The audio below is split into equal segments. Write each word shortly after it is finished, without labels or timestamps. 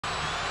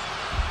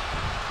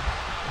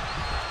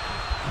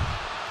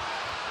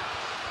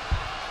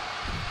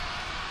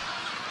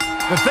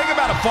The thing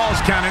about a Falls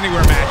Count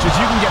Anywhere match is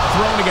you can get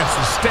thrown against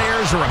the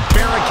stairs or a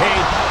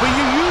barricade, but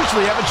you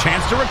usually have a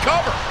chance to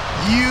recover.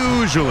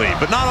 Usually,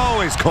 but not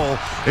always, Cole.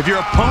 If your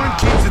opponent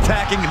keeps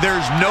attacking,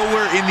 there's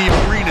nowhere in the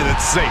arena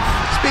that's safe.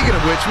 Speaking of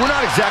which, we're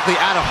not exactly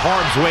out of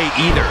harm's way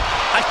either.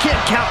 I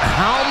can't count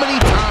how many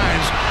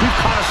times we've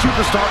caught a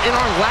superstar in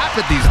our lap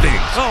at these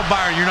things. Oh,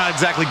 Byron, you're not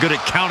exactly good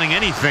at counting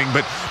anything,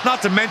 but not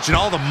to mention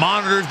all the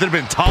monitors that have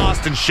been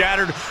tossed and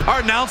shattered.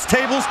 Our announce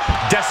tables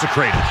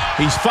desecrated.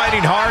 He's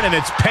fighting hard and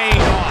it's paying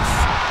off.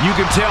 You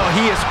can tell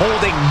he is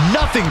holding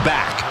nothing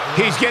back.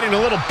 He's getting a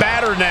little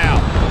battered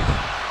now.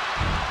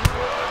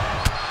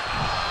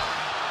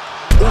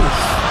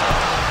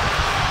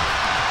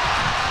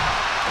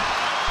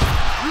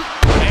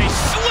 A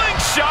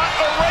slingshot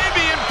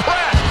Arabian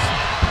press.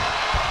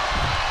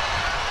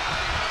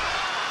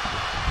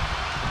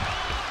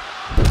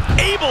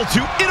 Able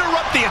to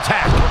interrupt the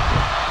attack.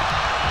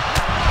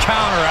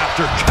 Counter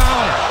after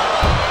counter.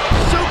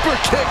 Super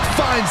kick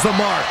finds the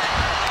mark.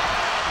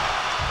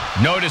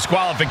 No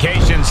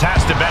disqualifications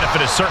has to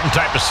benefit a certain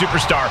type of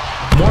superstar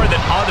more than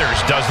others,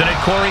 doesn't it,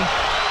 Corey?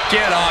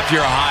 Get off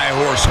your high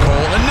horse,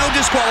 Cole. And no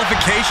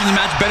disqualifications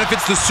match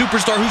benefits the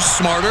superstar who's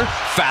smarter,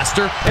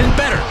 faster, and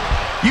better.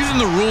 Using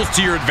the rules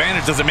to your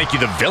advantage doesn't make you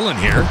the villain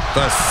here.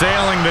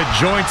 Assailing the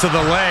joints of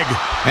the leg.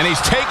 And he's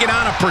taking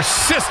on a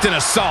persistent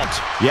assault.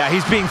 Yeah,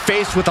 he's being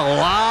faced with a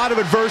lot of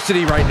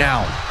adversity right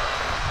now.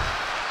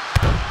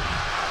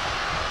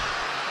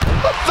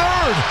 A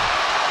third.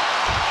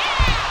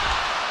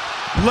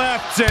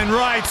 Lefts and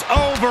rights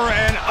over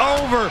and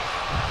over.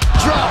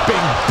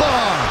 Dropping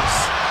bombs.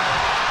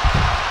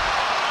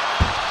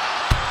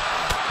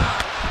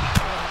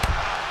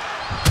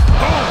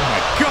 Oh,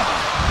 my God.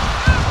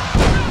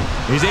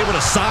 He's able to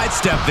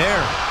sidestep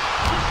there.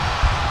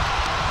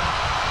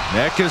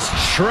 Neck is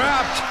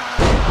trapped.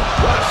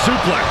 What a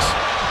suplex.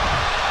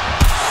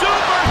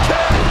 Super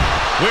kick.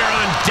 We're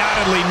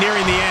undoubtedly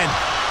nearing the end.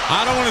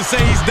 I don't want to say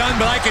he's done,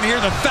 but I can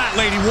hear the fat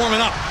lady warming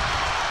up.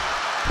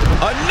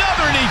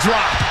 Another knee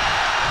drop.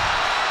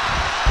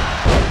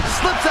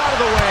 Slips out of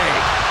the way.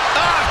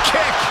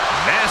 Kick.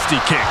 Nasty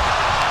kick.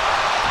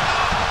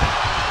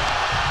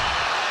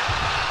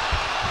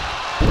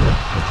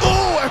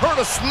 Oh, I heard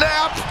a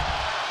snap.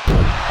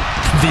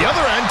 The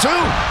other end,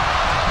 too.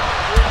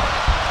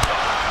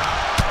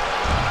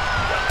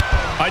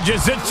 A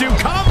jiu-jitsu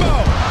combo.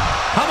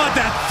 How about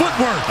that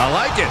footwork? I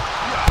like it.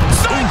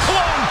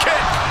 Cyclone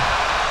kick.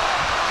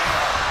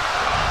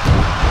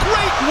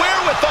 Great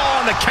wherewithal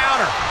on the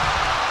counter.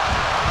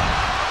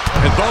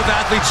 And both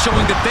athletes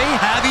showing that they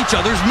have each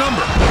other's number.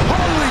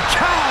 Holy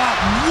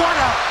cow! What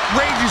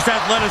outrageous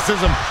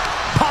athleticism!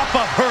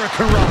 Pop-up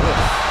Hurricane Rana.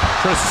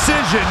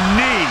 Precision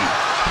knee.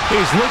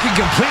 He's looking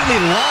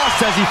completely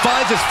lost as he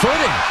finds his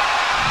footing.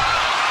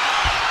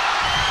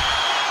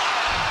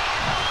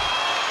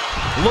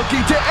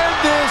 Looking to end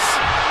this.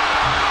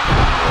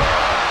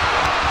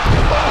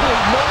 Holy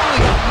moly,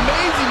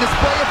 amazing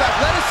display of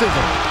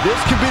athleticism. This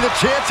could be the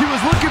chance he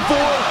was looking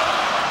for.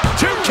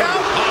 2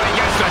 count. Oh, he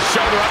gets the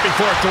shoulder up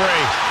before 3.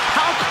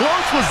 How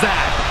close was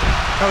that?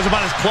 That was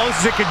about as close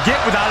as it could get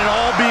without it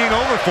all being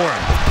over for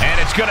him. And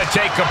it's going to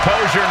take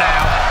composure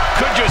now.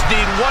 Could just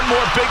need one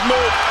more big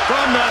move.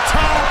 From the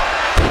top,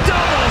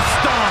 double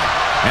stomp.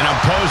 An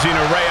imposing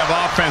array of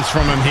offense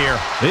from him here.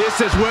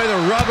 This is where the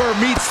rubber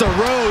meets the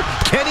road.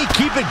 Can he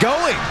keep it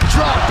going?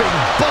 Dropping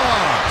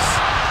bombs.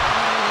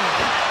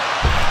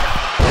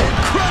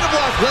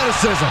 Incredible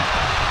athleticism.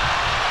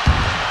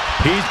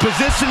 He's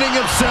positioning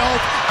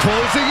himself,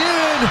 closing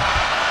in.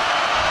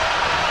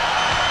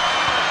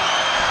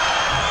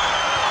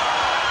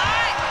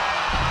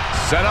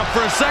 Set up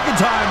for a second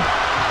time.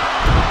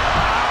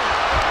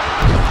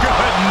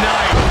 Good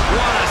night.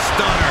 What a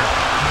stunner.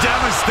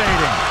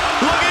 Devastating.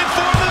 Looking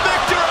for the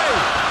victory.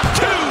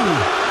 2.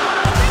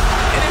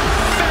 An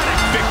emphatic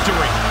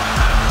victory.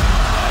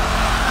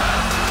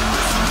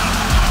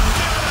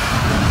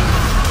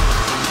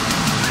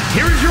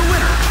 Here is your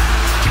winner,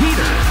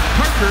 Peter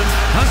Parker,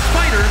 a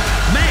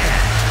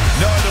Spider-Man.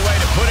 No other way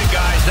to put it,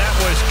 guys. That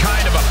was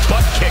kind of a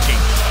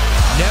butt-kicking.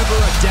 Never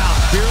a doubt,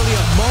 barely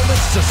a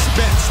moment's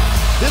suspense.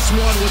 This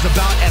one was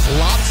about as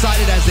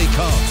lopsided as they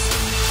come.